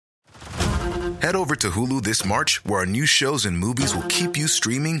Head over to Hulu this March, where our new shows and movies will keep you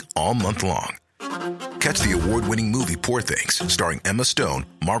streaming all month long. Catch the award-winning movie Poor Things, starring Emma Stone,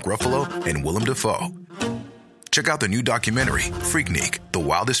 Mark Ruffalo, and Willem Dafoe. Check out the new documentary, Freaknik, The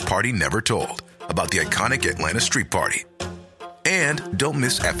Wildest Party Never Told, about the iconic Atlanta Street Party. And don't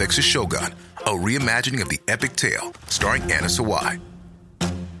miss FX's Shogun, a reimagining of the epic tale, starring Anna Sawai.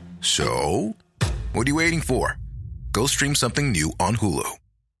 So, what are you waiting for? Go stream something new on Hulu.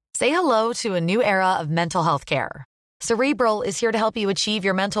 Say hello to a new era of mental health care. Cerebral is here to help you achieve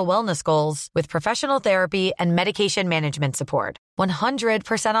your mental wellness goals with professional therapy and medication management support.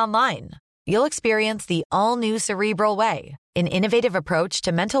 100% online. You'll experience the all-new Cerebral Way, an innovative approach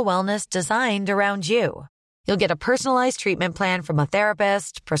to mental wellness designed around you. You'll get a personalized treatment plan from a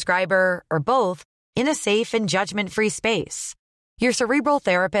therapist, prescriber, or both in a safe and judgment-free space. Your Cerebral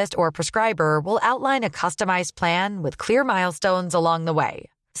therapist or prescriber will outline a customized plan with clear milestones along the way,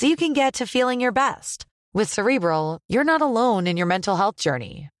 so you can get to feeling your best. With Cerebral, you're not alone in your mental health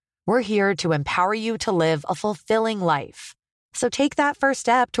journey. We're here to empower you to live a fulfilling life. So take that first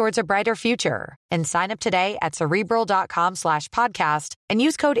step towards a brighter future and sign up today at Cerebral.com/podcast and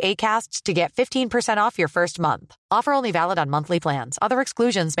use code ACAST to get 15% off your first month. Offer only valid on monthly plans. Other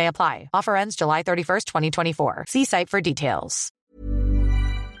exclusions may apply. Offer ends July 31st, 2024. See site for details.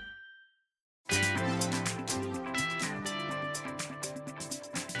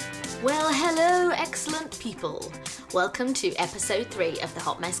 Well, hello, excellent people. Welcome to episode 3 of the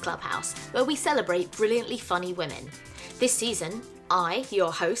Hot Mess Clubhouse, where we celebrate brilliantly funny women. This season, I,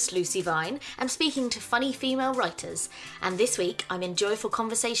 your host, Lucy Vine, am speaking to funny female writers, and this week I'm in joyful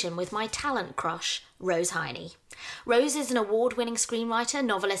conversation with my talent crush, Rose Heiney. Rose is an award-winning screenwriter,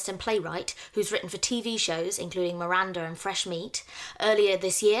 novelist and playwright who's written for TV shows including Miranda and Fresh Meat. Earlier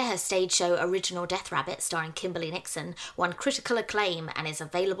this year, her stage show Original Death Rabbit, starring Kimberly Nixon, won critical acclaim and is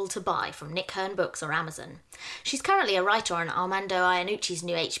available to buy from Nick Hearn Books or Amazon. She's currently a writer on Armando Iannucci's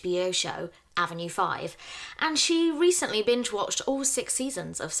new HBO show, Avenue 5, and she recently binge-watched all 6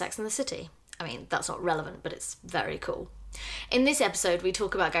 seasons of Sex and the City. I mean, that's not relevant, but it's very cool. In this episode, we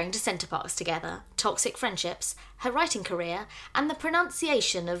talk about going to Centre Parks together, toxic friendships, her writing career, and the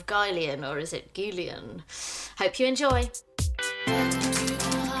pronunciation of Guylian, or is it Guylian? Hope you enjoy.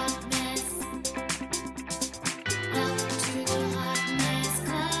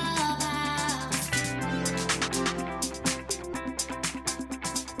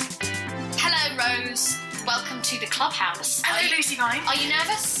 Hello, Rose. Welcome to the Clubhouse. Hello, Lucy Vine. Are you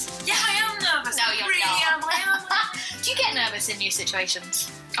nervous? Yeah, I am nervous. No, you're really not. I am. Do you get nervous in new situations?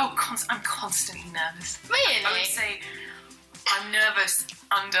 Oh, I'm constantly nervous. Really? I would say I'm nervous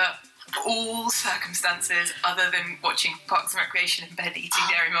under all circumstances other than watching Parks and Recreation in bed eating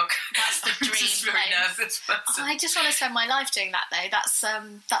dairy milk. That's the dream. I'm just very nervous person. I just want to spend my life doing that, though.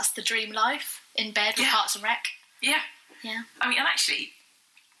 That's the dream life, in bed with Parks and Rec. Yeah. Yeah. I mean, and actually,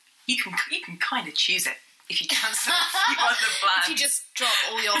 you can kind of choose it if you cancel a few other plans. If you just drop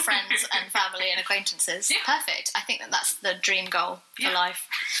all your friends and family and acquaintances. Yeah. Perfect. I think that's the dream goal for life.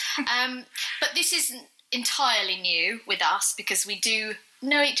 But this isn't entirely new with us because we do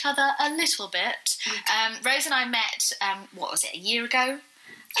know each other a little bit. Rose and I met, a year ago?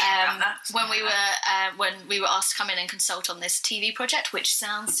 When we were asked to come in and consult on this TV project, which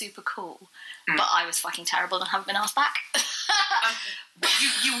sounds super cool. But I was fucking terrible and haven't been asked back.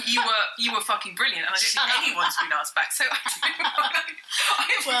 You were fucking brilliant, and I don't think anyone's been asked back. So I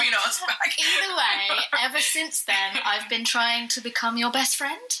haven't been asked back. Either way, ever since then, I've been trying to become your best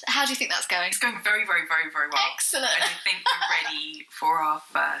friend. How do you think that's going? It's going very, very, very, very well. Excellent. And I think we're ready for our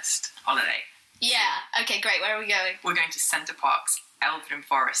first holiday. Yeah. Okay, great. Where are we going? We're going to Centre Parks, Eltham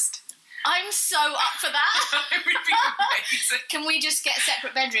Forest. I'm so up for that. It would be amazing. Can we just get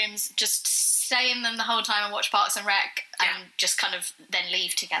separate bedrooms, just stay in them the whole time and watch Parks and Rec and just kind of then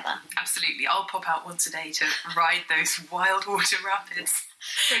leave together? Absolutely. I'll pop out once a day to ride those wild water rapids.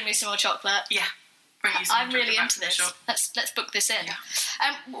 Bring me some more chocolate. Yeah. Bring you some I'm really into this. Sure. Let's book this in. Yeah.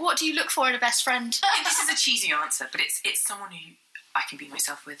 What do you look for in a best friend? This is a cheesy answer, but it's someone who I can be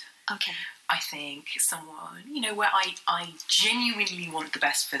myself with. Okay. I think someone, where I genuinely want the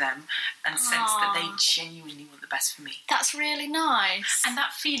best for them and sense that they genuinely want the best for me. That's really nice. And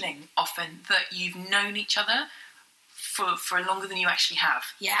that feeling often that you've known each other for longer than you actually have.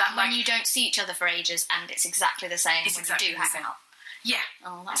 Yeah, that, when you don't see each other for ages and it's exactly the same when you do hang out. Yeah.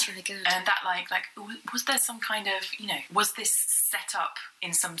 Oh, that's really good. And that, was there some kind of, was this set up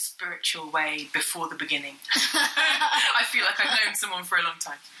in some spiritual way before the beginning? I feel like I've known someone for a long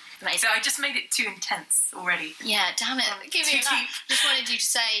time. Amazing. So I just made it too intense already. Yeah, damn it. Give me that. Just wanted you to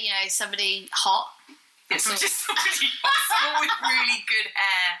say, somebody hot. Yes, just somebody hot, someone with really good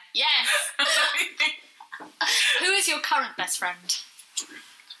hair. Yes. current best friend?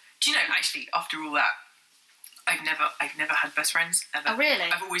 Do you know, actually, after all that, I've never had best friends ever. Oh, really?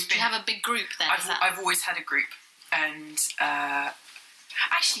 I've always been. Do you have a big group then? I've always had a group, and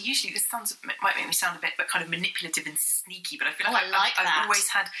actually, usually this might make me sound a bit, but kind of manipulative and sneaky. But I feel like I've always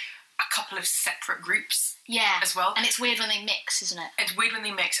had a couple of separate groups. Yeah, as well. And it's weird when they mix, isn't it? It's weird when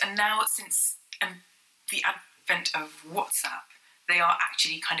they mix, and now since the advent of WhatsApp, they are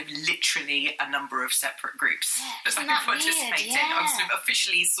actually kind of literally a number of separate groups that I'm participating. Yeah. I've sort of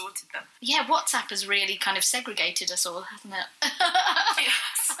officially sorted them. Yeah, WhatsApp has really kind of segregated us all, hasn't it?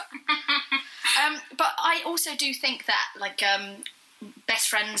 Yes. But I also do think that, like, best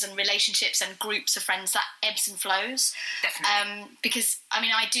friends and relationships and groups of friends, that ebbs and flows. Definitely. Because, I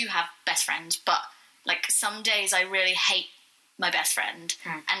mean, I do have best friends, but, like, some days I really hate my best friend,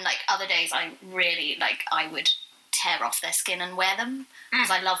 and, like, other days I really, like, I would tear off their skin and wear them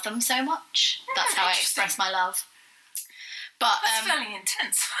because I love them so much. That's how I express my love. But that's fairly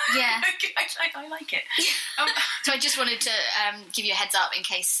intense. Yeah. I like it. So I just wanted to give you a heads up in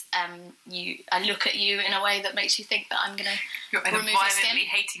case I look at you in a way that makes you think that I'm going to remove your skin. Violently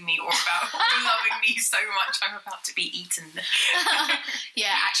hating me or loving me so much I'm about to be eaten.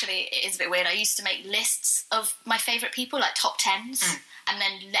 Yeah, actually, it is a bit weird. I used to make lists of my favourite people, like top 10s, and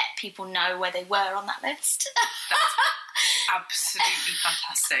then let people know where they were on that list. That's absolutely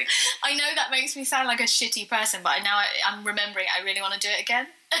fantastic. I know that makes me sound like a shitty person, but I'm remembering I really want to do it again.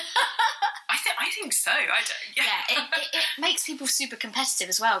 I think so. It makes people super competitive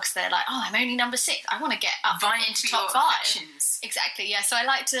as well, because they're like, oh, I'm only number 6. I want to get up into top 5. Affections. Exactly, yeah. So I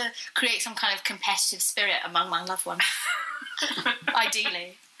like to create some kind of competitive spirit among my loved ones.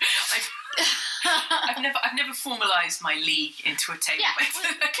 Ideally. I've never formalised my league into a table. Yeah,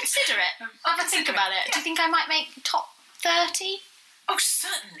 well, consider it. Have a think about it. Yeah. Do you think I might make top 30? Oh,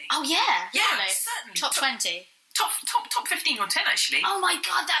 certainly. Oh, yeah. Yeah, really? certainly. Top 20? Top 15 or 10, actually. Oh, my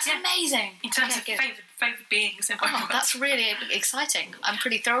God, that's amazing. In terms of favoured beings. That's really exciting. I'm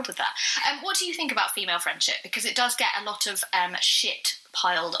pretty thrilled with that. What do you think about female friendship? Because it does get a lot of shit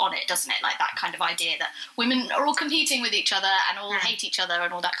piled on it, doesn't it? Like that kind of idea that women are all competing with each other and all hate each other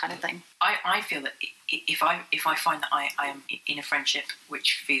and all that kind of thing. I feel that if I find that I am in a friendship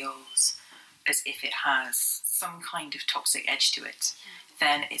which feels as if it has some kind of toxic edge to it,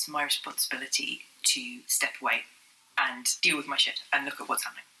 then it's my responsibility to step away and deal with my shit and look at what's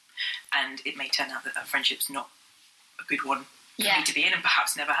happening. And it may turn out that friendship's not a good one for me to be in, and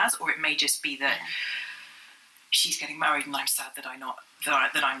perhaps never has, or it may just be that she's getting married and I'm sad that I'm not,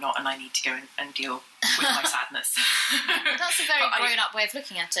 and I need to go and deal with my sadness. Well, that's a very grown-up way of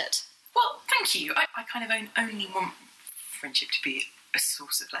looking at it. Well, thank you. I kind of only want friendship to be a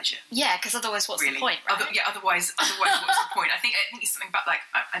source of pleasure. Yeah, because otherwise what's the point, right? Otherwise what's the point? I think it's something about, like,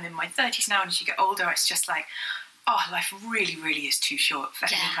 I'm in my 30s now, and as you get older, it's just like, life really, really is too short for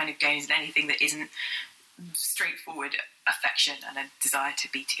any kind of games and anything that isn't straightforward affection and a desire to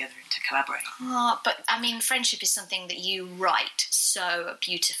be together and to collaborate. But I mean, friendship is something that you write so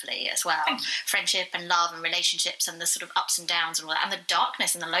beautifully as well. Friendship and love and relationships and the sort of ups and downs and all that, and the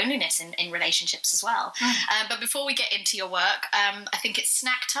darkness and the loneliness in relationships as well. But before we get into your work, I think it's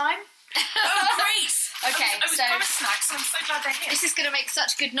snack time. Oh, great! Okay, I was promised snacks, and I'm so glad they're here. This is going to make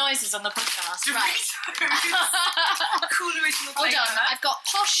such good noises on the podcast, right? Cool original flavour. Hold on, I've got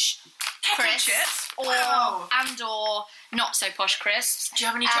posh crisps, chips, or not so posh crisps. Do you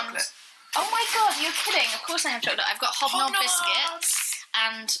have any chocolate? Oh my God, you're kidding! Of course I have chocolate. I've got hobnob biscuits,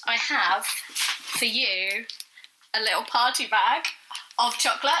 and I have for you a little party bag of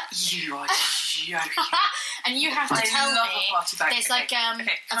chocolate. You are joking. And you have to tell me a party bag. there's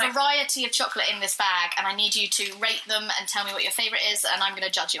a variety of chocolate in this bag, and I need you to rate them and tell me what your favourite is, and I'm going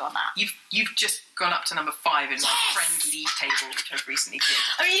to judge you on that. You've just gone up to number 5 in my friend league table, which I've recently did.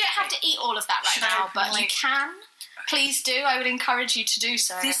 I mean, you don't have to eat all of that now, but you can. Please do. I would encourage you to do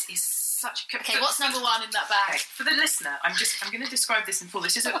so. This is such a... Okay, what's number 1 in that bag? Okay, for the listener, I'm going to describe this in full.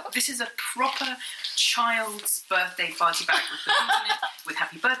 This is a proper child's birthday party bag with balloons in it, with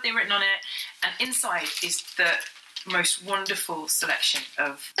happy birthday written on it, and inside is the most wonderful selection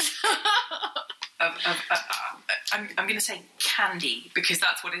of I'm going to say candy, because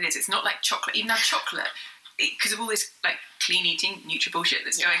that's what it is. It's not like chocolate. Even our chocolate, because of all this like clean eating, nutri bullshit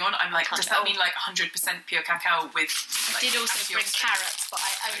that's going on, I'm like, does that mean like 100% pure cacao with... I did also bring carrots, but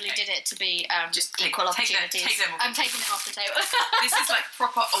I only did it to be just equal opportunities. Take them off. I'm taking it off the table. This is like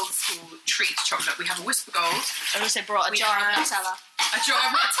proper old school treat chocolate. We have a Whisper Gold. I also brought a jar of Nutella. A jar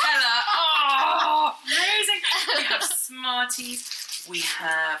of Nutella. Oh, amazing. We have Smarties. We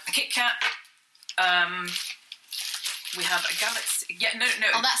have a Kit Kat. We have a galaxy. Yeah, no.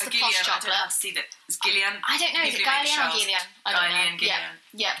 Oh, that's a the Gillian. posh chocolate. I don't know how to see that. It's Gillian. I don't know. Is it Gillian or Gillian? I don't know. Gillian.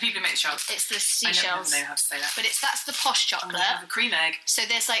 Yeah. People who make the shells. It's the I seashells. never know how to say that. But that's the posh chocolate. And we have a cream egg. So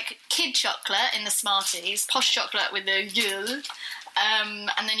there's like kid chocolate in the Smarties, posh chocolate with the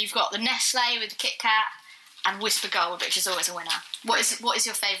and then you've got the Nestle with the Kit Kat, and Whisper Gold, which is always a winner. What is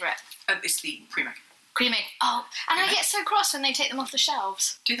your favourite? It's the cream egg. Cream egg. Oh, and Cream I egg. get so cross when they take them off the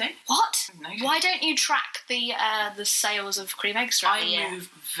shelves. Do they? What? No. Why don't you track the sales of cream eggs throughout the year? I move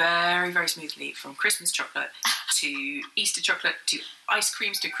very, very smoothly from Christmas chocolate to Easter chocolate to ice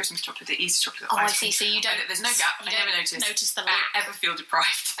creams to Christmas chocolate to Easter chocolate. Oh, ice I see. cream. So you don't. There's no gap. I never notice the I lack. don't ever feel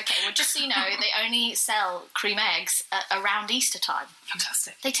deprived. Okay, well, just so you know, they only sell cream eggs around Easter time.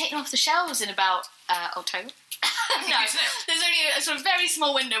 Fantastic. They take them off the shelves in about October. No, there's only a sort of very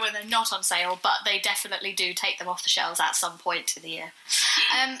small window when they're not on sale, but they definitely do take them off the shelves at some point in the year.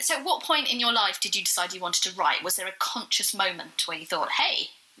 So at what point in your life did you decide you wanted to write? Was there a conscious moment where you thought, hey,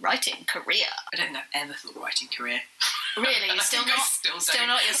 writing career? I don't know if I ever thought writing career. Really? You're still not? I still don't. Still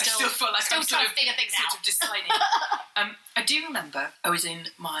not? You're I still feel like still I'm trying to figure things out. Sort of deciding. I do remember I was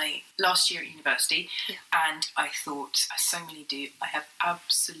in my last year at university, and I thought, as so many do, I have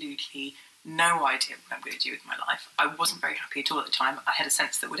absolutely no idea what I'm going to do with my life. I wasn't very happy at all at the time. I had a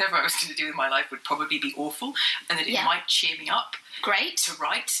sense that whatever I was going to do with my life would probably be awful, and that it might cheer me up. Great. To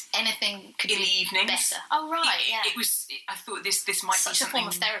write. Anything could in be the evenings. Better. Oh, right, It was. I thought this might Such be something. a form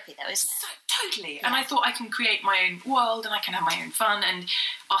of therapy, though, isn't it? So, totally. Yeah. And I thought I can create my own world, and I can have my own fun, and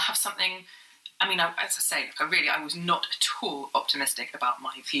I'll have something. I mean, as I say, I was not at all optimistic about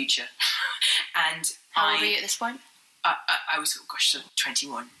my future. And how old were you at this point? I was,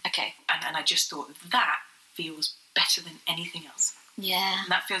 21. Okay. And I just thought, that feels better than anything else. Yeah.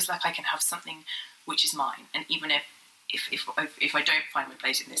 And that feels like I can have something which is mine. And even if I don't find my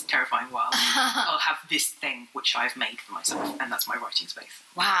place in this terrifying world, I'll have this thing which I've made for myself, and that's my writing space.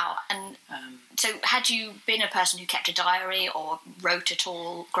 Wow. And so had you been a person who kept a diary or wrote at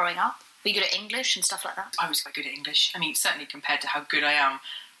all growing up? Were you good at English and stuff like that? I was quite good at English. I mean, certainly compared to how good I am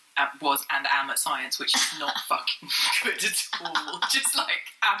am at science, which is not fucking good at all. Just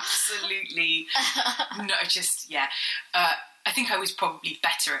absolutely no, I think I was probably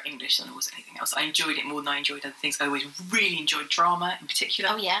better at English than I was anything else. I enjoyed it more than I enjoyed other things. I always really enjoyed drama in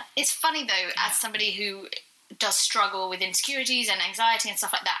particular. Oh yeah, it's funny though, as somebody who does struggle with insecurities and anxiety and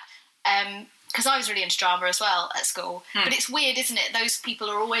stuff like that, because I was really into drama as well at school. But it's weird, isn't it? Those people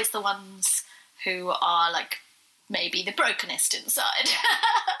are always the ones who are maybe the brokenest inside. Yeah,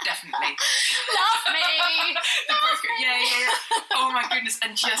 definitely. Love me! The broken, yeah. Oh my goodness,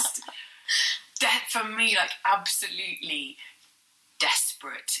 and just for me, absolutely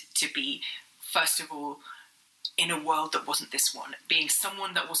desperate to be, first of all, in a world that wasn't this one, being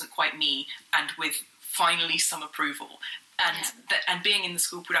someone that wasn't quite me, and with finally some approval. And being in the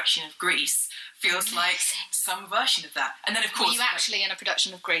school production of Grease feels like some version of that. And then, of course... Were you actually in a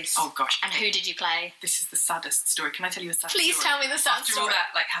production of Grease? Oh, gosh. And who did you play? This is the saddest story. Can I tell you a sad story? Please tell me the sad story. After all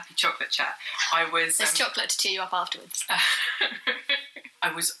that, happy chocolate chat, I was... There's chocolate to cheer you up afterwards.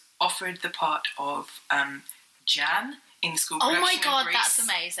 I was offered the part of Jan in the school production of Grease. Oh my God, that's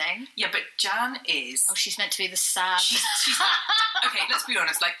amazing. Yeah, but Jan is... Oh, she's meant to be the sad... She's okay, let's be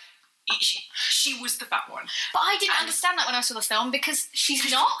honest, she was the fat one. But I didn't understand that when I saw the film, because she's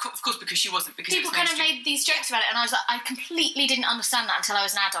not. Of course, because she wasn't. Because people kind of made these jokes about it, and I was I completely didn't understand that until I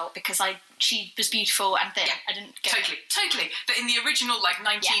was an adult, because she was beautiful and thin. Yeah, I didn't get it. Totally. But in the original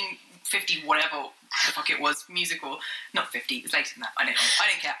 1950 whatever the fuck it was musical, not 50, it was later than that. I don't know. I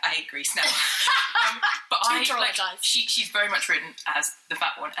don't care. I hate Grease now. But she's very much written as the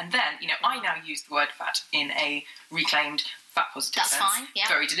fat one, and then I now use the word fat in a reclaimed fat positive sense. That's fine, yeah.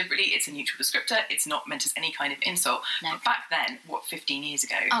 Very deliberately. It's a neutral descriptor. It's not meant as any kind of insult. No. But back then, 15 years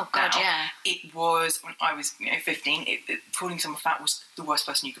ago? Oh, God, yeah. It was, when I was 15, calling someone fat was the worst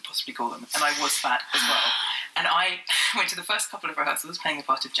person you could possibly call them. And I was fat as well. And I went to the first couple of rehearsals playing the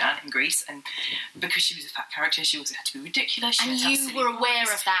part of Jan in Grease, and because she was a fat character, she also had to be ridiculous. And you were aware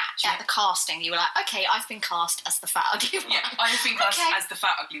of that at the casting. You were like, okay, I've been cast as the fat ugly one. Yeah, I've been cast as the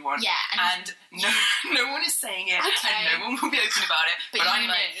fat ugly one. Yeah. And no one is saying it, and no one will be open about it. But I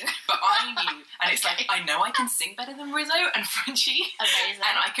knew. And it's I know I can sing better than Rizzo and Frenchie. Amazing.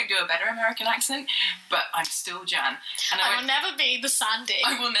 And I can do a better American accent, but I'm still Jan. And I will never be the Sandy.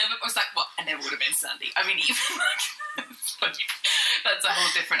 I was like, well, I never would have been Sandy. I mean, even that's a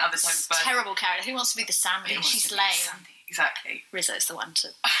whole different other type of person. Terrible character. Who wants to be the Sandy? She's lame. Sandy. Exactly. Rizzo's the one to...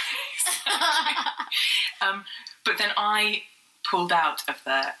 But then I pulled out of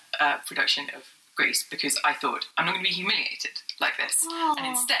the production of Grease because I thought, I'm not going to be humiliated like this. Aww. And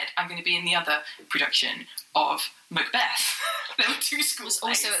instead, I'm going to be in the other production of Macbeth. There were 2 school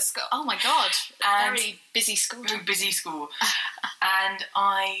plays. Also at school. Oh my God. Very busy school. Very busy school. And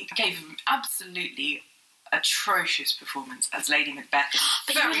I gave an absolutely atrocious performance as Lady Macbeth.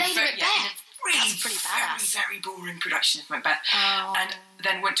 But you were Lady Macbeth? Yeah, in a really That's pretty badass. very boring production of Macbeth. Oh. And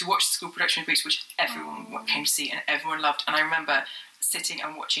then went to watch the school production of Grease, which everyone came to see and everyone loved. And I remember sitting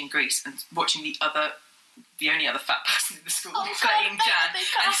and watching Grease and watching the only other fat person in the school playing Jan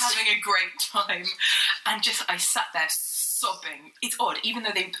and having a great time. And I sat there sobbing. It's odd, even though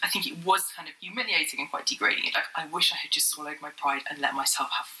I think it was kind of humiliating and quite degrading. Like, I wish I had just swallowed my pride and let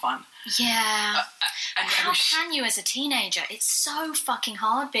myself have fun. Yeah. How can you as a teenager? It's so fucking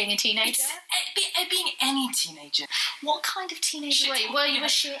hard being a teenager. Being any teenager. What kind of teenager were you? Were you a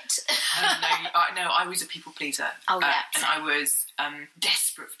shit? No, I was a people pleaser. Oh, yeah. And I was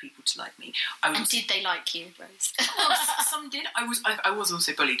desperate for people to like me. And did they like you, Rose? Some did. I was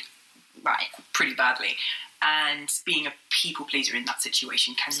also bullied. Right. Pretty badly. And being a people pleaser in that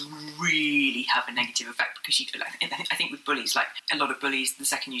situation can really have a negative effect because I think with bullies, like a lot of bullies, the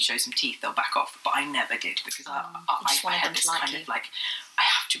second you show some teeth, they'll back off. But I never did because I had this kind of like, I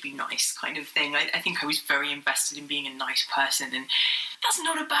have to be nice kind of thing. I think I was very invested in being a nice person, and that's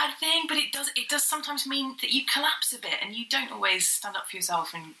not a bad thing. But it does sometimes mean that you collapse a bit and you don't always stand up for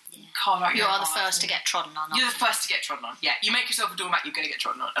yourself and carve out your own You are the first to get trodden on. You're the first to get trodden on. Yeah, you make yourself a doormat, you're going to get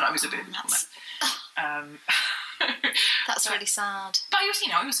trodden on. And I was a bit of a doormat. That's really sad. But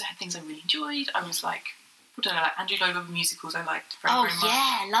I also had things I really enjoyed. I was like, I don't know, like Andrew Lloyd Webber musicals I liked very, very much.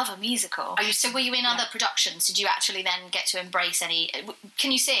 Yeah, love a musical. So were you in other productions? Did you actually then get to embrace any...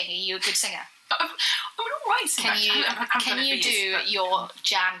 Can you sing? Are you a good singer? I'm an alright singer. Can you do your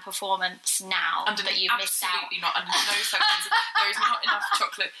Jan performance now that you missed out? Absolutely not. Under no circumstances. There is not enough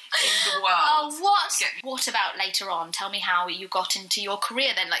chocolate in the world. Oh, what? What about later on? Tell me how you got into your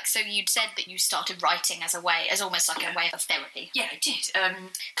career then. Like, so you'd said that you started writing as almost like a way of therapy. Yeah, I did.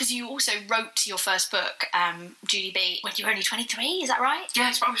 Because you also wrote your first book, Judy B, when you were only 23, is that right? Yeah,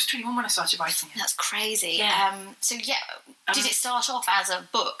 that's right. I was 21 when I started writing it. That's crazy. Yeah. Did it start off as a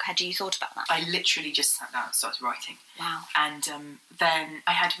book? Had you thought about that? I literally just sat down and started writing. Wow. And then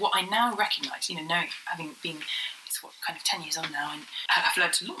I had what I now recognise, having been, it's kind of 10 years on now, and I've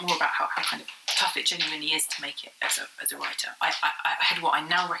learned a lot more about how kind of tough it genuinely is to make it as a writer. I had what I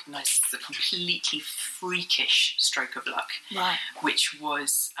now recognise as a completely freakish stroke of luck, right? Which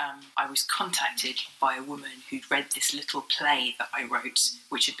was I was contacted by a woman who'd read this little play that I wrote,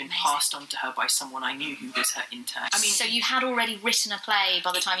 which had been passed on to her by someone I knew who was her intern. So you had already written a play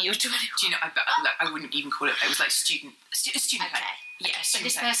by the time you were 21. Do you know? I wouldn't even call it. It was like a student play. Yeah, but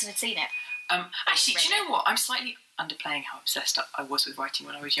this person had seen it. Actually, do you know what? I'm slightly underplaying how obsessed I was with writing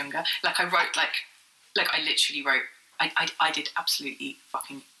when I was younger. Like, I wrote, I literally wrote, I did absolutely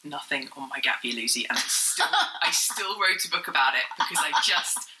fucking nothing on my gap year, Lucy, and I still wrote a book about it because I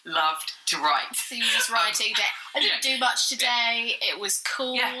just loved to write. So you were just writing, I didn't do much today, it was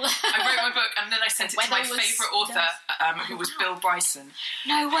cool. Yeah, I wrote my book and then I sent it to my favourite author, who was Bill Bryson.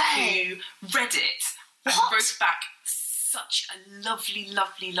 No way. Who read it and wrote back such a lovely,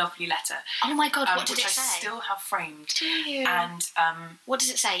 lovely, lovely letter. Oh my God, what did it say? Which I still have framed. Do you? And what does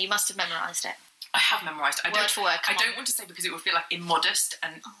it say? You must have memorised it. I have memorised it. Word for word. I don't want to say because it would feel like immodest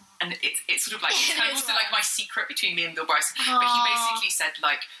and it's sort of like it's kind of also like my secret between me and Bill Bryson. But he basically said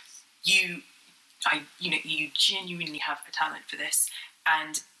like you genuinely have a talent for this,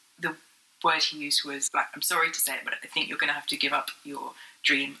 and the word he used was like, I'm sorry to say it, but I think you're going to have to give up your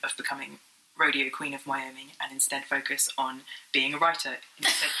dream of becoming rodeo queen of Wyoming and instead focus on being a writer.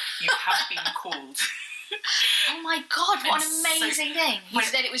 Instead, you have been called. Oh my God, what an amazing thing. He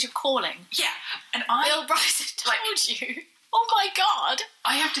said it was your calling. Yeah. And Bill Bryson told you. Oh my God.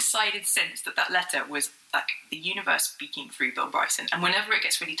 I have decided since that letter was like the universe speaking through Bill Bryson. And whenever it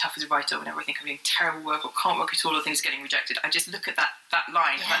gets really tough as a writer, whenever I think I'm doing terrible work or can't work at all or things are getting rejected, I just look at that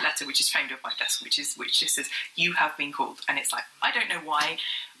line, that letter, which is framed on my desk, which just says, you have been called. And it's like, I don't know why,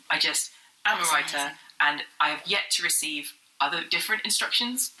 I just am a writer. Amazing. And I have yet to receive other different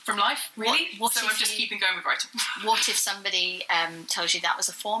instructions from life, really. So I'm just keeping going with writing. What if somebody tells you that was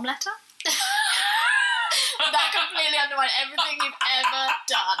a form letter? That completely undermined everything you've ever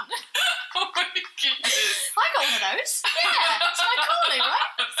done. Oh my goodness. I got one of those. Yeah, it's my calling, right?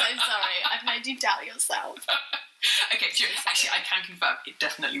 So sorry, I've made you doubt yourself. Okay, actually, I can confirm it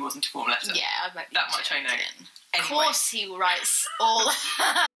definitely wasn't a form letter. Yeah, I bet that much I know. Anyway. Of course he writes all...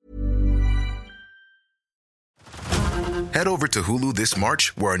 Head over to Hulu this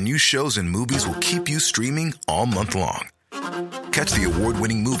March, where our new shows and movies will keep you streaming all month long. Catch the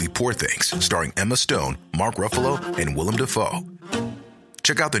award-winning movie Poor Things, starring Emma Stone, Mark Ruffalo, and Willem Dafoe. Check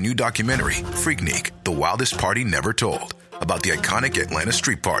Check out the new documentary, Freaknik, The Wildest Party Never Told, about the iconic Atlanta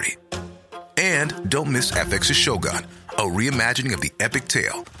Street Party. And don't miss FX's Shogun, a reimagining of the epic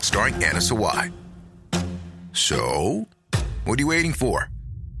tale starring Anna Sawai. So, what are you waiting for?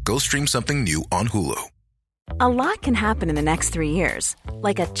 Go stream something new on Hulu. A lot can happen in the next 3 years.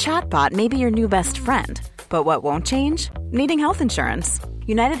 Like a chatbot may be your new best friend. But what won't change? Needing health insurance.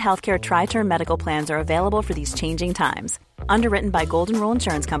 United Healthcare Tri-Term Medical Plans are available for these changing times. Underwritten by Golden Rule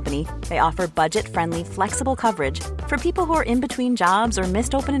Insurance Company, they offer budget-friendly, flexible coverage for people who are in between jobs or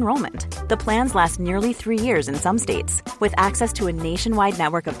missed open enrollment. The plans last nearly 3 years in some states, with access to a nationwide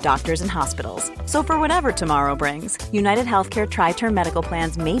network of doctors and hospitals. So for whatever tomorrow brings, United Healthcare Tri-Term Medical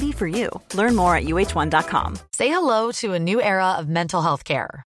Plans may be for you. Learn more at uh1.com. Say hello to a new era of mental health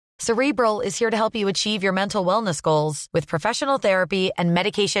care. Cerebral is here to help you achieve your mental wellness goals with professional therapy and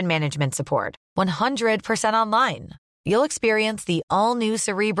medication management support. 100% online. You'll experience the all-new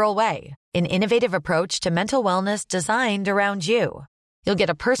Cerebral Way, an innovative approach to mental wellness designed around you. You'll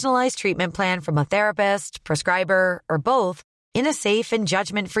get a personalized treatment plan from a therapist, prescriber, or both in a safe and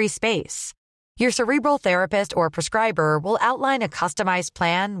judgment-free space. Your Cerebral therapist or prescriber will outline a customized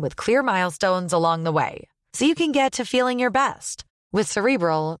plan with clear milestones along the way, so you can get to feeling your best. With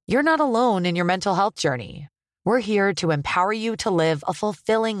Cerebral, you're not alone in your mental health journey. We're here to empower you to live a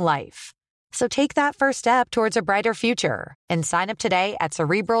fulfilling life. So take that first step towards a brighter future and sign up today at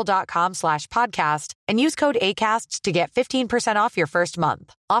Cerebral.com/podcast and use code ACAST to get 15% off your first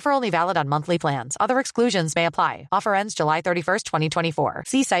month. Offer only valid on monthly plans. Other exclusions may apply. Offer ends July 31st, 2024.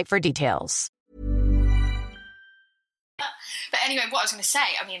 See site for details. But anyway, what I was going to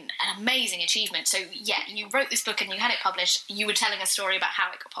say, I mean, an amazing achievement. So, yeah, you wrote this book and you had it published. You were telling a story about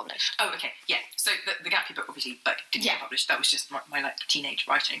how it got published. Oh, okay, yeah. So the Gappy book obviously didn't get published. That was just my like teenage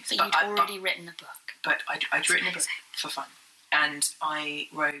writing. But you'd already written a book. But I'd written a book for fun, and I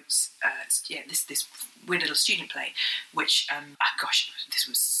wrote this weird little student play, which this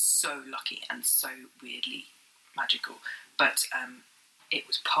was so lucky and so weirdly magical. But it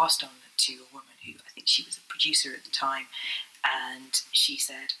was passed on to a woman who I think she was a producer at the time. And she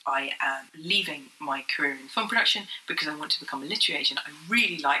said, I am leaving my career in film production because I want to become a literary agent. I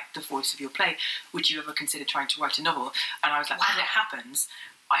really like the voice of your play. Would you ever consider trying to write a novel? And I was like, wow. As it happens,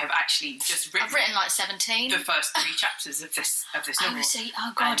 I have actually just written... I've written like 17. The first 3 chapters of this novel.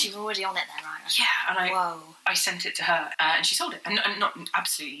 Oh God, you're already on it there, right? Yeah, and I sent it to her and she sold it. And not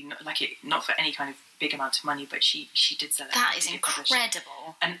absolutely, not for any kind of big amount of money, but she did sell it. That is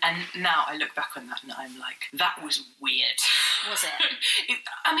incredible. And now I look back on that and I'm like, that was weird. Was it? It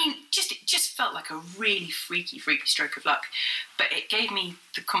just felt like a really freaky stroke of luck. But it gave me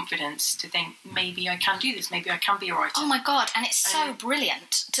the confidence to think, maybe I can do this. Maybe I can be a writer. Oh my God, and it's so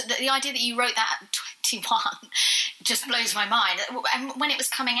brilliant. The idea that you wrote that at 21 just blows my mind. And when it was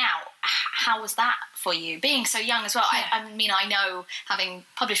coming out, how was that for you? Being so young as well. Yeah. I mean, I know, having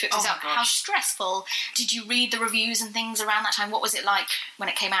published books yourself, how stressful. Did you read the reviews and things around that time? What was it like when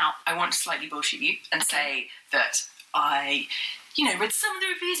it came out? I want to slightly bullshit you and say that I... read some of the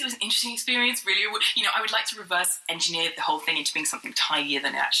reviews. It was an interesting experience, really. I would like to reverse engineer the whole thing into being something tinier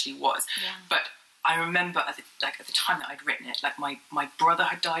than it actually was. Yeah. But I remember at the time that I'd written it, like my brother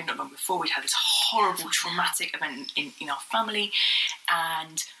had died not long before. We'd had this horrible, traumatic event in our family,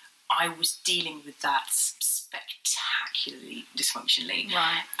 and I was dealing with that spectacularly dysfunctionally.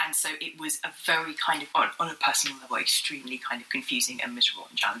 Right. And so it was a very kind of, on a personal level, extremely kind of confusing and miserable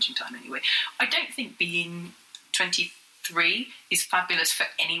and challenging time anyway. I don't think being 23 is fabulous for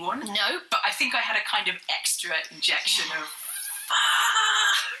anyone. No. But I think I had a kind of extra injection of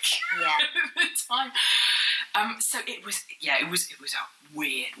fuck at the time. So it was a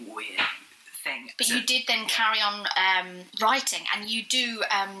weird thing. But you did then carry on writing, and you do,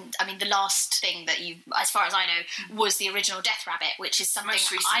 the last thing that you, as far as I know, was the original Death Rabbit, which is something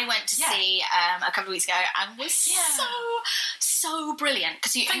I went to see a couple of weeks ago and was so brilliant.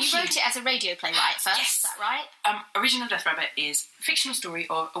 Because you wrote it as a radio play, right, first? Yes. Is that right? Original Death Rabbit is a fictional story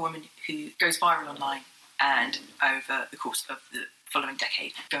of a woman who goes viral online, and over the course of the following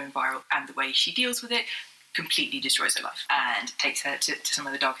decade, going viral, and the way she deals with it completely destroys her life and takes her to some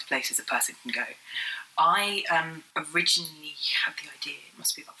of the darkest places a person can go. I originally had the idea, it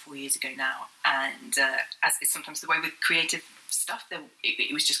must be about 4 years ago now, and as is sometimes the way with creative stuff,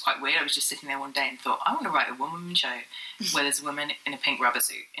 it was just quite weird. I was just sitting there one day and thought, I want to write a one-woman show where there's a woman in a pink rubber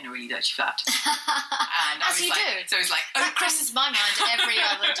suit in a really dirty flat. And as you do. So it was like, that crosses my mind every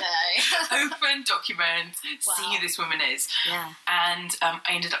other day. Open, document, see who this woman is. Yeah. And I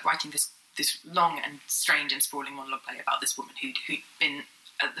ended up writing this long and strange and sprawling monologue play about this woman who'd been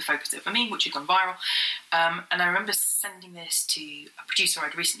the focus of a meme, which had gone viral. And I remember sending this to a producer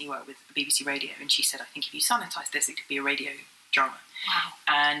I'd recently worked with at BBC Radio, and she said, I think if you sanitise this, it could be a radio drama. Wow.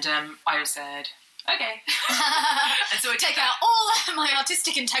 And I said, okay. And so I take out all my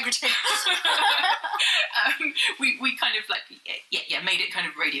artistic integrity. We kind of like, made it kind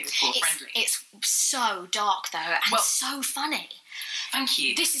of radio friendly. It's so dark though, and so funny. Thank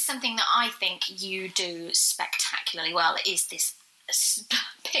you. This is something that I think you do spectacularly well, is this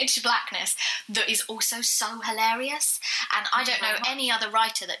pitch blackness that is also so hilarious. And I don't know any other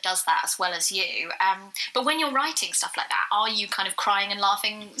writer that does that as well as you. But when you're writing stuff like that, are you kind of crying and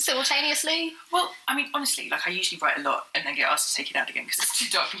laughing simultaneously? Well, I mean, honestly, like I usually write a lot and then get asked to take it out again because it's too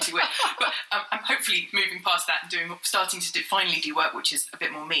dark and too wet. But I'm hopefully moving past that and starting to finally do work which is a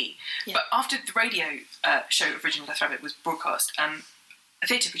bit more me. Yeah. But after the radio show Original Death Rabbit was broadcast, a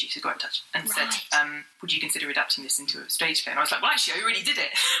theatre producer got in touch and said, would you consider adapting this into a stage play? And I was like, well, actually, I already did it.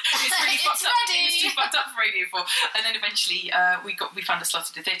 It's really fucked up. It was too fucked up for Radio 4. And then eventually we found a slot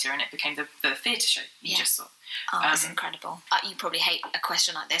at the theatre and it became the theatre show you just saw. Oh, that's incredible. You probably hate a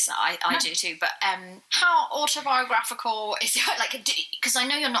question like this. I do too. But how autobiographical is it? Like, because I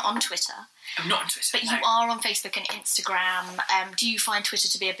know you're not on Twitter. I'm not on Twitter, but you are on Facebook and Instagram. Do you find Twitter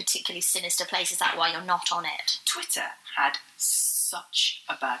to be a particularly sinister place? Is that why you're not on it? Twitter had such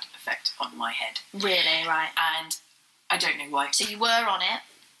a bad effect on my head. Really? Right. And I don't know why. So you were on it?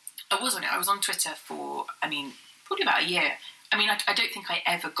 I was on it. I was on Twitter for, probably about a year. I don't think I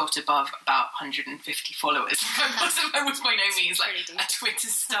ever got above about 150 followers. I was by no means like a Twitter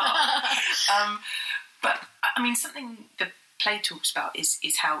star. But, something the play talks about is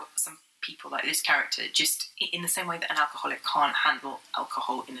how some people like this character, just in the same way that an alcoholic can't handle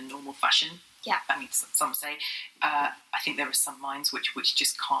alcohol in a normal fashion. Yeah. Some say, I think there are some minds which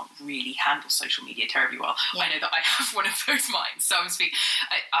just can't really handle social media terribly well. Yeah. I know that I have one of those minds, so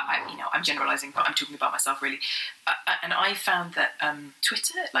I'm generalising, but I'm talking about myself really. And I found that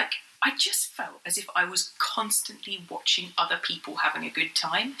Twitter, like, I just felt as if I was constantly watching other people having a good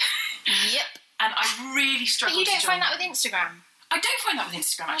time. Yep. And I really struggled. But you don't find that with Instagram? I don't find that with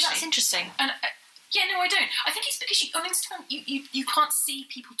Instagram, actually. Oh, that's interesting. And yeah, no, I don't. I think it's because on Instagram you can't see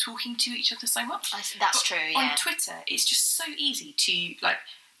people talking to each other so much. That's true, yeah. On Twitter, it's just so easy to, like,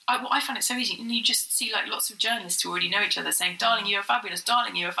 I found it so easy, and you just see, like, lots of journalists who already know each other saying, darling, you are fabulous,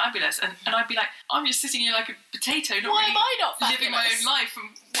 darling, you are fabulous, and I'd be like, I'm just sitting here like a potato, Why am I not fabulous? Living my own life and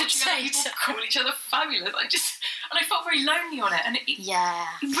watching other people call each other fabulous. I felt very lonely on it, and it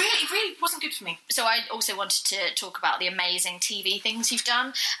really wasn't good for me. So I also wanted to talk about the amazing TV things you've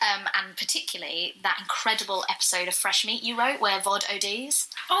done, and particularly that incredible episode of Fresh Meat you wrote where Vod ODs.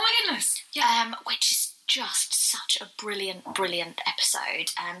 Oh my goodness! Yeah. Which is just such a brilliant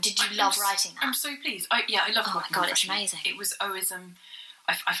episode. Did you love writing that? I'm so pleased. I love. Oh my god, it's amazing. It was always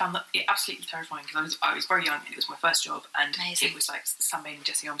I found that it absolutely terrifying because I was very young and it was my first job, and It was like Sam Bain and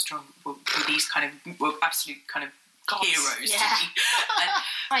Jesse Armstrong were these were absolute kind of gods, heroes to me.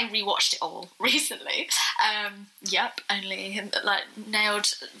 I rewatched it all recently. Only nailed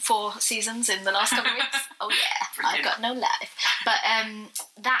 4 seasons in the last couple of weeks. Oh yeah, brilliant. I've got no life. But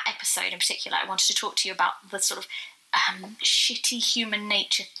that episode in particular, I wanted to talk to you about the sort of shitty human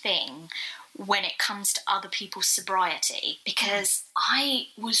nature thing when it comes to other people's sobriety, because I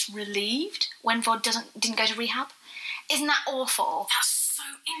was relieved when Vod didn't go to rehab. Isn't that awful? That's so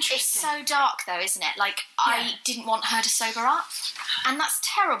interesting. It's so dark though, isn't it? Like, I didn't want her to sober up, and that's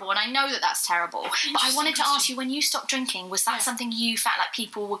terrible, and I know that that's terrible. But I wanted to ask you, when you stopped drinking, was that something you felt like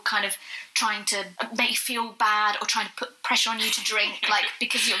people were kind of trying to make you feel bad or trying to put pressure on you to drink, like,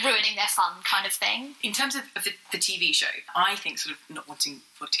 because you're ruining their fun kind of thing? In terms of the TV show, I think sort of not wanting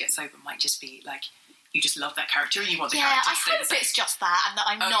to get sober might just be like, you just love that character and you want the character to stay the same. I hope it's just that, and that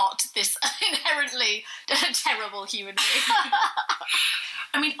I'm not this inherently terrible human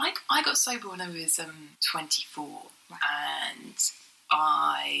being. I got sober when I was 24, and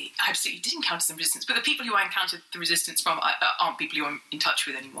I absolutely did encounter some resistance, but the people who I encountered the resistance from aren't people who I'm in touch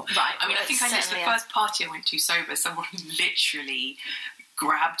with anymore. Right. I think I missed the first party I went to sober. Someone literally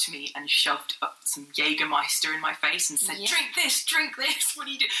grabbed me and shoved up some Jägermeister in my face and said, drink this, what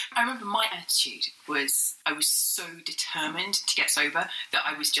do you do? I remember my attitude was, I was so determined to get sober that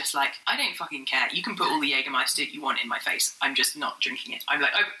I was just like, I don't fucking care. You can put all the Jägermeister you want in my face. I'm just not drinking it. I'm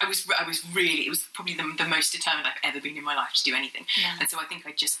like, I was really, it was probably the most determined I've ever been in my life to do anything. Yeah. And so I think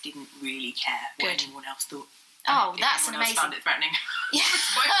I just didn't really care what anyone else thought. Oh, that's an amazing. Found it threatening. Yeah.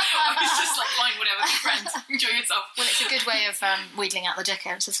 I was just like, fine, whatever, be friends, enjoy yourself. Well, it's a good way of wheedling out the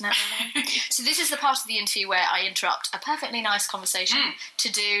dickheads, isn't it? Really? So this is the part of the interview where I interrupt a perfectly nice conversation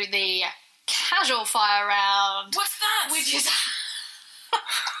to do the casual fire round. What's that? Which is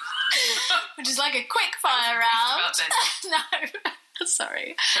Which is like a quick fire round. About this. No,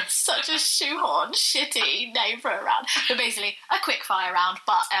 sorry. Such a shoehorn, shitty name for a round. But basically, a quick fire round,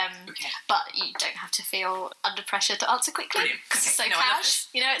 but you don't have to feel under pressure to answer quickly. Because it's so cash.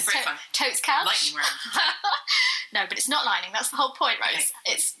 You know, it's totes cash. Lightning round. No, but it's not lightning. That's the whole point, right? Okay.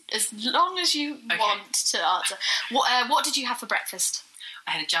 It's as long as you want to answer. What did you have for breakfast?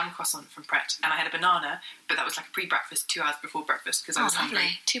 I had a jam croissant from Pret, and I had a banana, but that was like a pre-breakfast, 2 hours before breakfast, because I was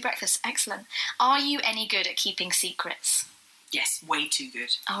hungry. 2 breakfasts, excellent. Are you any good at keeping secrets? Yes, way too good.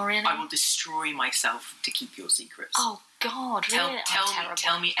 Oh, really? I will destroy myself to keep your secrets. Oh, God, really?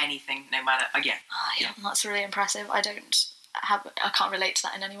 Tell me anything, no matter, again. Oh, yeah, that's really impressive. I can't relate to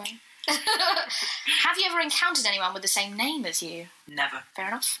that in any way. Have you ever encountered anyone with the same name as you? Never. Fair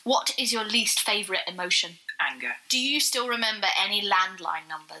enough. What is your least favourite emotion? Anger. Do you still remember any landline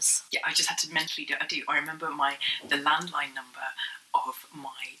numbers? Yeah, I just had to mentally do it. I do. I remember the landline number of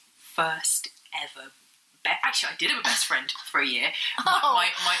my first ever... Actually, I did have a best friend for a year. My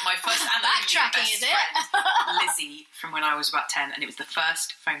first and backtracking, is it? Friend, Lizzie, from when I was about 10, and it was the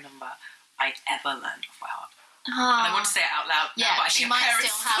first phone number I ever learned off by heart. And I want to say it out loud now, but I think she might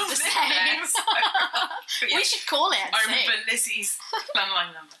still have the same. So, yeah. We should call it. I remember Lizzie's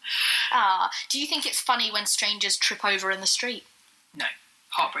landline number. Do you think it's funny when strangers trip over in the street? No.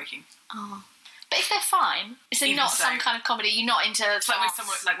 Heartbreaking. Oh. But if they're fine, is it not some kind of comedy? You're not into... It's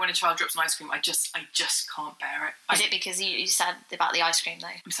like when a child drops an ice cream, I just can't bear it. Is it because you're sad about the ice cream, though?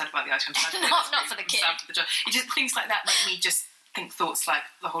 I'm sad about the ice cream. Not for the kid. I'm sad for the child. It just, things like that make me just think thoughts like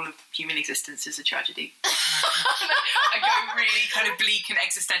the whole of human existence is a tragedy. I go really kind of bleak and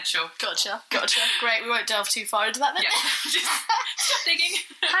existential. Gotcha. Great, we won't delve too far into that then. Yeah, just stop digging.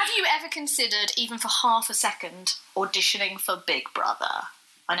 Have you ever considered, even for half a second, auditioning for Big Brother?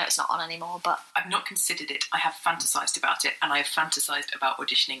 I know it's not on anymore, but... I've not considered it. I have fantasised about it, and I have fantasised about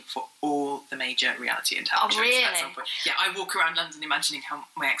auditioning for all the major reality and talent shows at some point. Yeah, I walk around London imagining how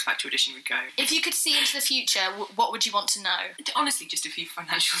my X Factor audition would go. If you could see into the future, what would you want to know? Honestly, just a few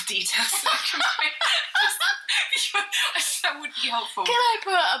financial details. That would be helpful. Can I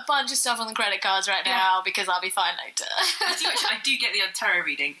put a bunch of stuff on the credit cards right now, because I'll be fine later? I do get the odd tarot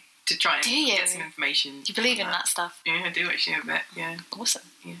reading to try and get some information. Do you believe in that stuff? Yeah, I do actually a bit, yeah. Awesome.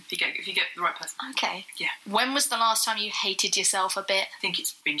 Yeah, if you get the right person. Okay. Yeah. When was the last time you hated yourself a bit? I think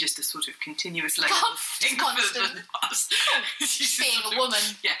it's been just a sort of continuous thing constant. for the past. Being a woman.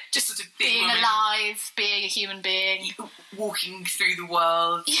 Yeah, just sort of being alive, being a human being. Walking through the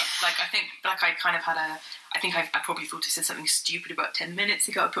world. Yeah. Like, I think, like I kind of had I think I probably thought I said something stupid about 10 minutes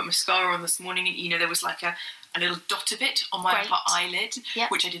ago. I put mascara on this morning and, there was like a little dot of it on my upper eyelid,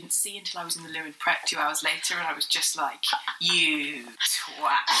 which I didn't see until I was in the loo and prep 2 hours later, and I was just like, you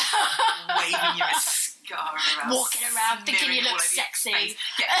twat, waving your mascara around. Walking around thinking you look sexy.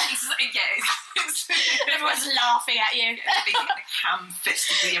 Everyone's laughing at you. Big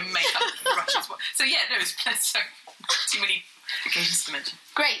ham-fisted with your makeup brushes. So it's too many occasions to mention.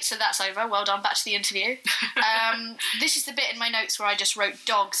 Great, so that's over. Well done. Back to the interview. This is the bit in my notes where I just wrote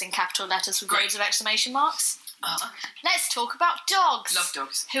dogs in capital letters with loads of exclamation marks. Let's talk about dogs. Love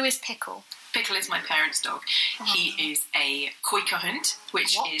dogs. Who is Pickle? Pickle is my parents' dog. He is a Kooikerhund,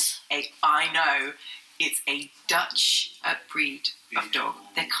 which is it's a Dutch breed of dog.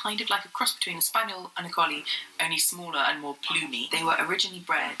 They're kind of like a cross between a spaniel and a collie, only smaller and more plumy. They were originally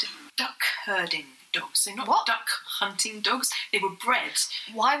bred duck herding dogs, so not duck hunting dogs. They were bred.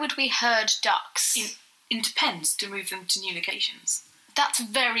 Why would we herd ducks? In pens to move them to new locations. That's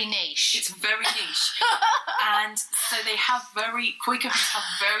very niche. It's very niche. And so Kooikerhunds have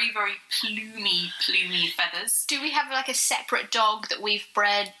very, very plumy feathers. Do we have like a separate dog that we've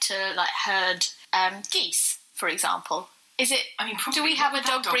bred to like herd geese, for example? Is it? I mean, do we have a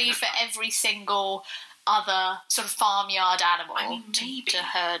dog breed for every single other sort of farmyard animal to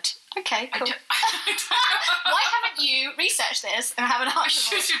herd? Okay, cool. Why haven't you researched this and haven't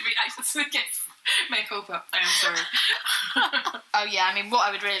answered? I should be. Make over. I am sorry. Oh yeah, I mean, what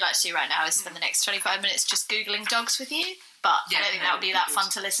I would really like to do right now is spend the next 25 minutes just Googling dogs with you, but I don't think that would be that fun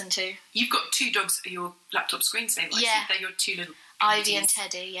to listen to. You've got 2 dogs at your laptop screensaver. Yeah. They're your 2 little... Ivy and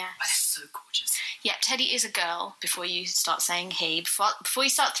Teddy, yeah. Oh, they're so gorgeous. Yeah, Teddy is a girl, before you start saying he. Before you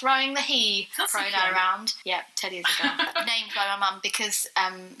start throwing the he pronoun around. Yeah, Teddy is a girl. Named by my mum because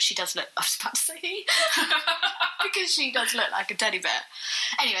she does look... I was about to say he. Because she does look like a teddy bear.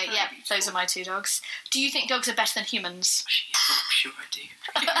 Anyway, those are my 2 dogs. Do you think dogs are better than humans? I'm sure I do.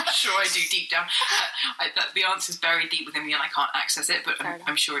 I'm sure I do, deep down. The answer's buried deep within me and I can't access it, but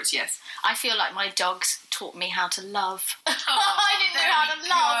I'm sure it's yes. I feel like my dogs taught me how to love. I didn't know how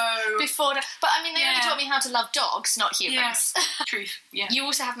to love forward. But I mean, they only taught me how to love dogs, not humans. Yeah. Truth. Yeah. You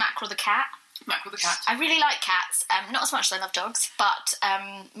also have Mackerel the cat. Mackerel the cat. I really like cats, not as much as I love dogs, but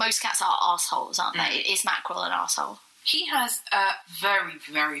most cats are arseholes, aren't they? Is Mackerel an arsehole? He has very,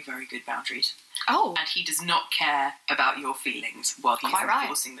 very, very good boundaries. Oh. And he does not care about your feelings while he's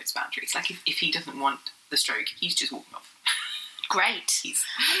enforcing those boundaries. Like, if he doesn't want the stroke, he's just walking off. Great.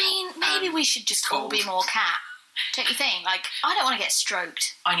 I mean, maybe we should just all be more cat. Don't you think? Like, I don't want to get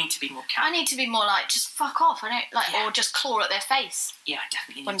stroked. I need to be more cat. I need to be more like, just fuck off. I don't like, or just claw at their face. Yeah, I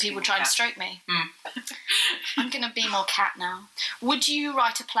definitely need when to people be try more and cat. stroke me. I'm going to be more cat now. Would you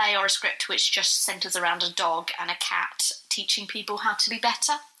write a play or a script which just centres around a dog and a cat teaching people how to be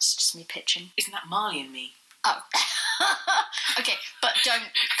better? It's just me pitching. Isn't that Marley and Me? Oh. Okay, but don't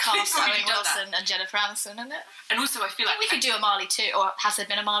cast We've Owen already done Wilson and Jennifer Aniston in it. And also, I feel like we could do a Marley 2, or has there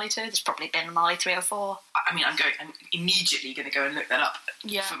been a Marley 2? There's probably been a Marley 3 or 4. I mean, I'm immediately going to go and look that up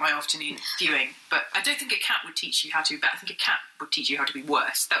for my afternoon viewing. But I don't think a cat would teach you how to be better. I think a cat would teach you how to be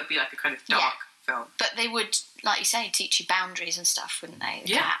worse. That would be like a kind of dark film. But they would, like you say, teach you boundaries and stuff, wouldn't they?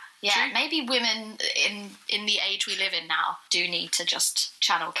 Yeah. Cat. Yeah, true. Maybe women in the age we live in now do need to just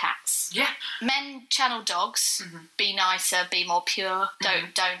channel cats. Yeah. Men channel dogs. Be nicer, be more pure.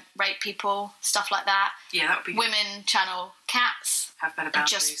 Don't rape people, stuff like that. Yeah, that would be Women channel cats. Have better And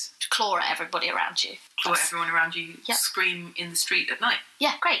boundaries. just claw at everybody around you. Claw at everyone around you. Yep. Scream in the street at night.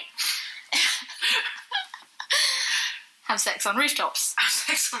 Yeah, great. Have sex on rooftops. Have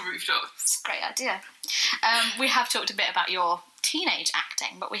sex on rooftops. It's a great idea. We have talked a bit about your teenage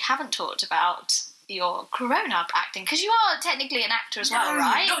acting, but we haven't talked about your grown-up acting, because you are technically an actor as well,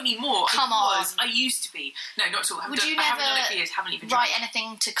 right? Not anymore. Come I on. used to be. No, not at all. Would you I haven't done it never for years. Haven't even write tried.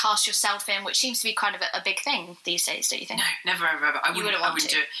 anything to cast yourself in, which seems to be kind of a big thing these days, don't you think? No, never, ever, ever. I wouldn't wouldn't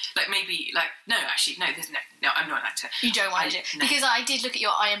to. do it. Like, maybe, like, no, actually, no, I'm not an actor. You don't want to do it? No. Because I did look at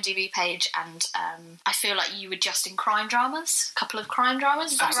your IMDb page, and I feel like you were just in crime dramas, a couple of crime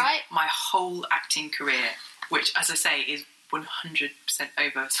dramas, is that right? My whole acting career, which, as I say, is 100%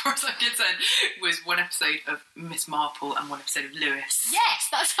 over as far as I'm concerned, was one episode of Miss Marple and one episode of Lewis. Yes,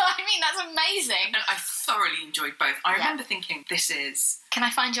 that's what I mean. That's amazing. And I thoroughly enjoyed both. I remember thinking, this is... Can I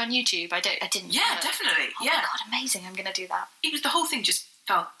find you on YouTube? I didn't. Yeah, definitely. Oh yeah. my God, amazing. I'm going to do that. It was, the whole thing just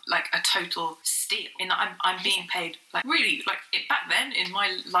felt like a total steal. In that I'm being paid, like, really, like, back then in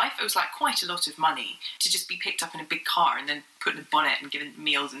my life, it was like quite a lot of money to just be picked up in a big car and then put in a bonnet and given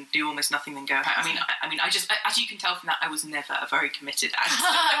meals and do almost nothing, then go home. I mean, I just, as you can tell from that, I was never a very committed actor.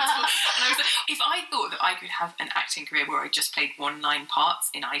 And I was like, if I thought that I could have an acting career where I just played one-line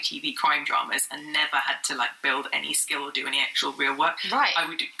parts in ITV crime dramas and never had to, like, build any skill or do any actual real work, right, I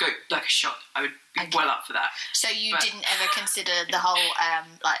would go like a shot. I would be well up for that. So you didn't ever consider the whole,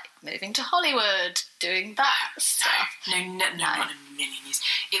 like, moving to Hollywood, doing that stuff? No, not in a million years.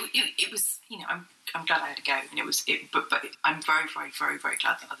 It was, you know, I'm glad I had to go, and but I'm very, very, very, very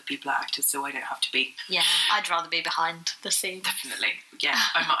glad that other people are actors, so I don't have to be. Yeah, I'd rather be behind the scenes. Definitely, yeah.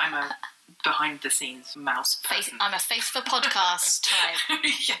 I'm a behind the scenes mouse person. I'm a face for podcast type.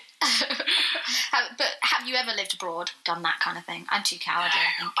 Yeah. But have you ever lived abroad, done that kind of thing? I'm too cowardly.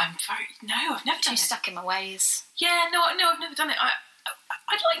 I've never done it. Too stuck in my ways. Yeah, no, I've never done it.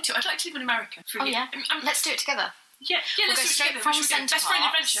 I'd like to. I'd like to live in America. Oh yeah, let's do it together. Yeah, we'll let's go do it straight together. from Centre Best friend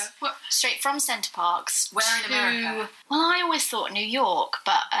Parks. adventure. What? Straight from Centre Parks. Where in America? Well, I always thought New York,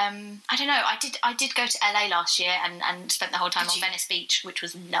 but I don't know. I did go to LA last year and spent the whole time on Venice Beach, which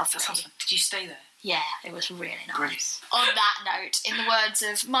was lovely. Did you stay there? Yeah, it was really nice. Brilliant. On that note, in the words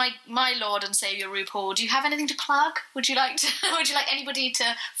of my Lord and Saviour RuPaul, do you have anything to plug? Would you like anybody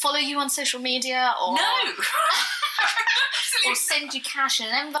to follow you on social media, or no, or send you cash in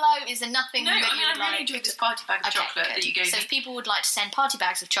an envelope? Is there nothing? No, that I mean, you would I really like? enjoyed this party bag of chocolate good. that you gave So me. if people would like to send party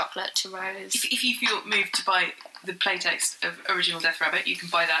bags of chocolate to Rose, If you feel moved to buy the playtext of Original Death Rabbit, you can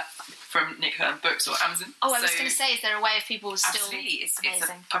buy that from Nick Hearn Books or Amazon. I was going to say, is there a way of people still? Absolutely, it's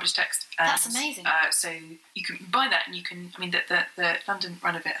amazing. a published text. That's amazing. So you can buy that, and you can. I mean, the London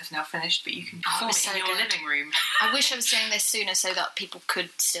run of it has now finished, but you can perform it so in your good. living room. I wish I was doing this sooner so that people could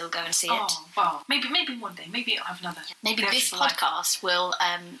still go and see it. Oh well, maybe one day. Maybe I'll have another. Maybe this podcast will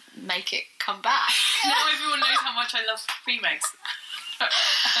make it come back. Now everyone knows how much I love remakes.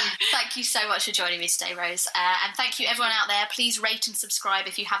 Thank you so much for joining me today, Rose. And thank you everyone out there. Please rate and subscribe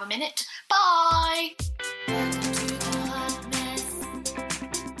if you have a minute. Bye!